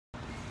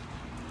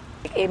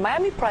A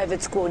Miami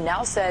private school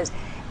now says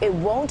it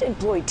won't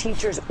employ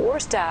teachers or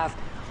staff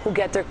who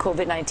get their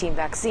COVID-19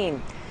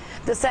 vaccine.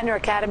 The Center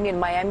Academy in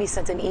Miami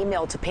sent an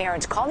email to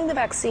parents calling the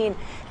vaccine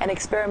an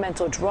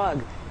experimental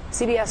drug.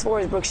 CBS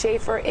 4's Brooke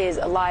Schaefer is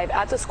live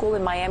at the school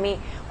in Miami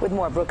with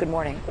more. Brooke, good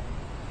morning.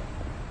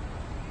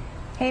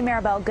 Hey,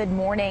 Maribel, good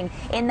morning.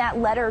 In that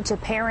letter to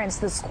parents,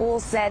 the school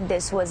said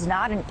this was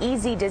not an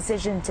easy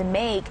decision to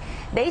make.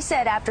 They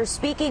said after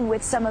speaking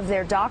with some of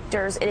their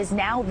doctors, it is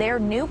now their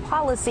new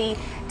policy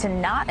to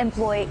not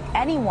employ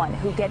anyone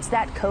who gets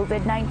that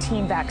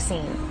COVID-19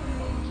 vaccine.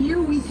 Here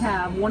we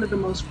have one of the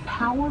most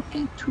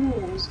powerful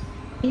tools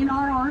in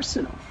our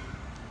arsenal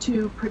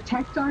to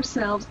protect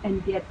ourselves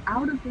and get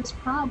out of this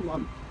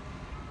problem.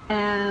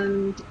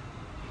 And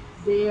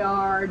they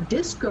are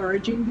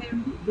discouraging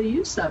the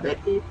use of it.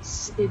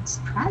 It's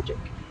tragic.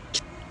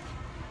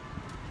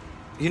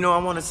 You know, I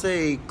want to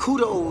say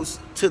kudos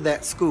to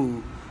that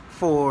school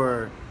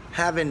for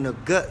having the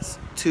guts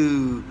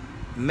to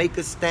make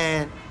a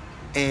stand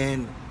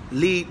and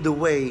lead the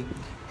way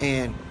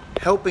and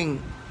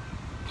helping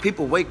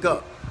people wake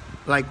up.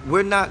 Like,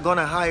 we're not going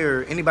to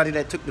hire anybody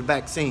that took the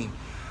vaccine.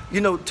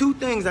 You know, two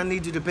things I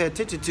need you to pay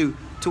attention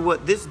to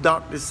what this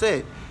doctor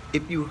said.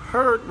 If you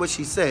heard what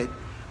she said,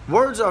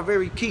 words are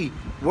very key.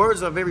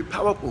 Words are very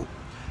powerful.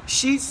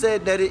 She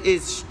said that it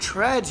is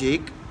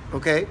tragic,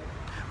 okay?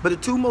 But the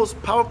two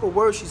most powerful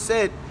words she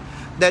said,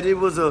 that it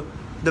was the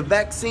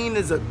vaccine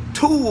is a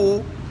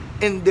tool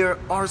in their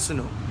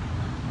arsenal.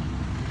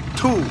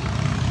 Tool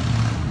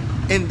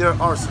in their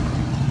arsenal.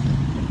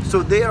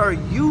 So they are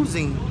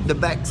using the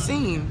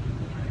vaccine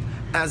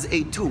as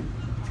a tool.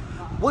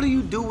 What do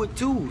you do with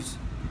tools?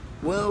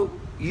 Well,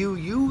 you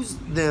use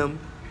them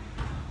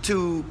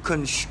to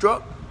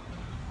construct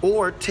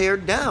or tear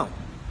down.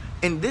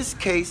 In this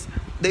case,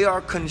 they are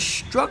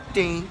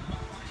constructing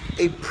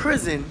a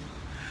prison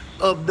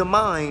of the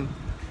mind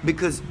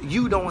because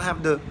you don't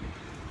have the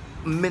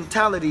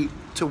mentality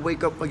to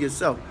wake up for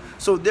yourself.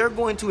 So they're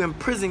going to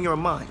imprison your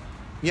mind.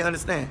 You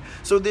understand?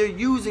 So they're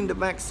using the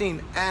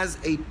vaccine as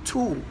a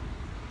tool,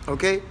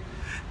 okay?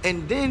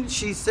 And then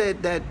she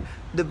said that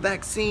the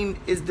vaccine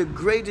is the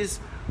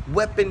greatest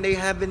weapon they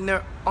have in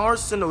their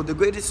arsenal, the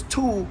greatest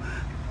tool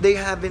they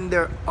have in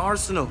their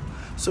arsenal.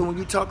 So when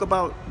you talk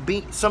about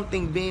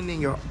something being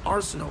in your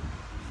arsenal,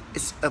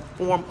 it's a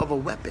form of a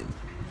weapon.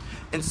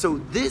 And so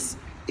this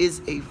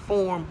is a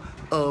form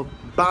of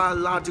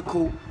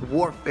biological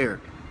warfare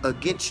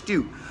against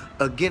you,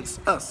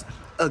 against us,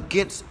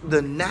 against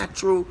the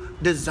natural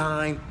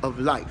design of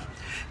life.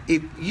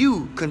 If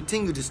you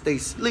continue to stay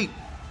asleep,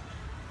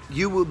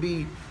 you will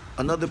be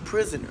another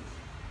prisoner,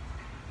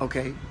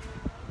 okay,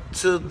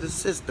 to the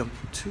system,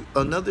 to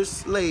another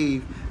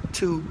slave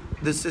to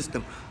the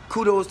system.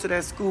 Kudos to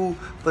that school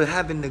for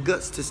having the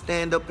guts to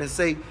stand up and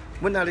say,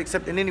 we're not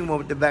accepting anyone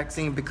with the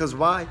vaccine, because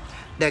why?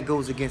 That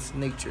goes against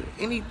nature.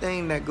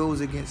 Anything that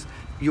goes against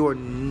your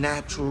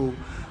natural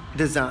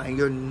design,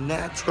 your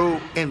natural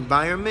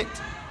environment,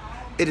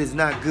 it is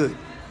not good.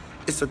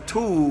 It's a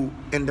tool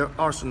in their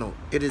arsenal.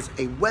 It is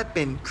a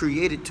weapon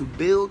created to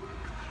build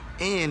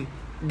and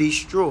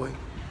destroy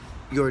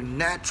your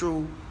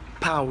natural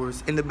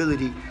powers and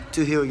ability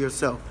to heal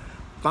yourself.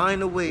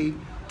 Find a way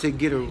to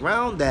get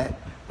around that,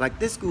 like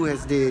this school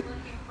has did,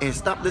 and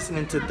stop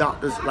listening to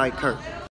doctors like her.